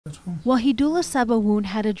Wahidullah Sabawoon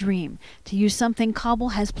had a dream to use something Kabul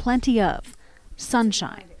has plenty of,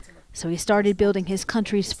 sunshine. So he started building his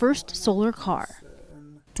country's first solar car.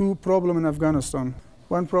 Two problems in Afghanistan.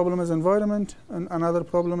 One problem is environment, and another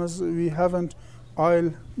problem is we haven't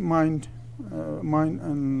oil mine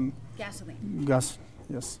and gasoline. Gas,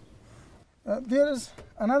 yes. There is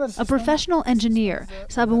another system. A professional engineer,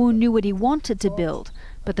 Sabawoon knew what he wanted to build,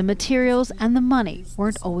 but the materials and the money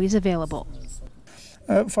weren't always available.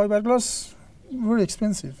 Fiberglass, very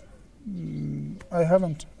expensive. I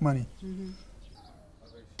haven't money.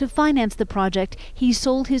 To finance the project, he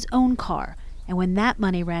sold his own car, and when that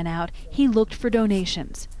money ran out, he looked for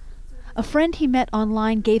donations. A friend he met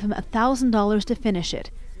online gave him $1,000 to finish it.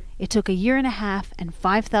 It took a year and a half and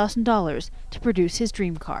 $5,000 to produce his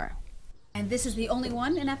dream car. And this is the only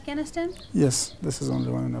one in Afghanistan? Yes, this is the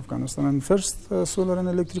only one in Afghanistan. And first solar and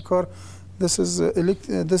electric car, this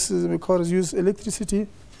car is use electricity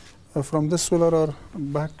from this solar or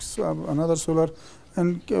back another solar.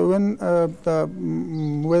 And when the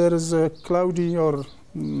weather is cloudy or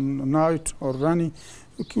night or rainy,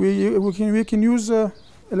 we can use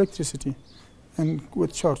electricity and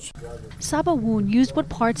with charge. Sabawoon used what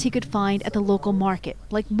parts he could find at the local market,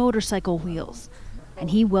 like motorcycle wheels, and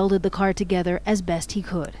he welded the car together as best he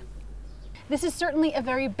could. This is certainly a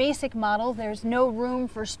very basic model. There's no room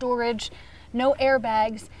for storage, no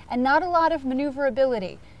airbags, and not a lot of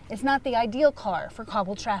maneuverability. It's not the ideal car for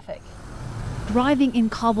Kabul traffic. Driving in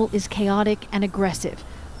Kabul is chaotic and aggressive.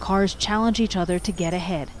 Cars challenge each other to get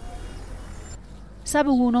ahead.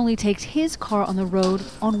 Sabawoon only takes his car on the road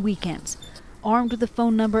on weekends, armed with the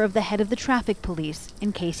phone number of the head of the traffic police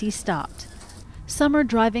in case he's stopped. Summer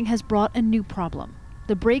driving has brought a new problem.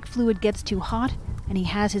 The brake fluid gets too hot, and he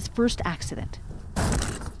has his first accident.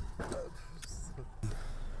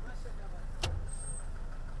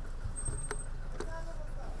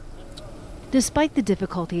 Despite the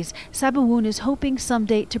difficulties, Sabawoon is hoping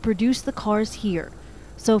someday to produce the cars here.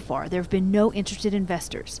 So far, there have been no interested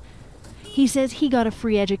investors. He says he got a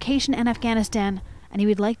free education in Afghanistan, and he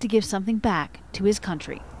would like to give something back to his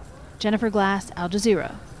country. Jennifer Glasse, Al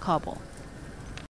Jazeera, Kabul.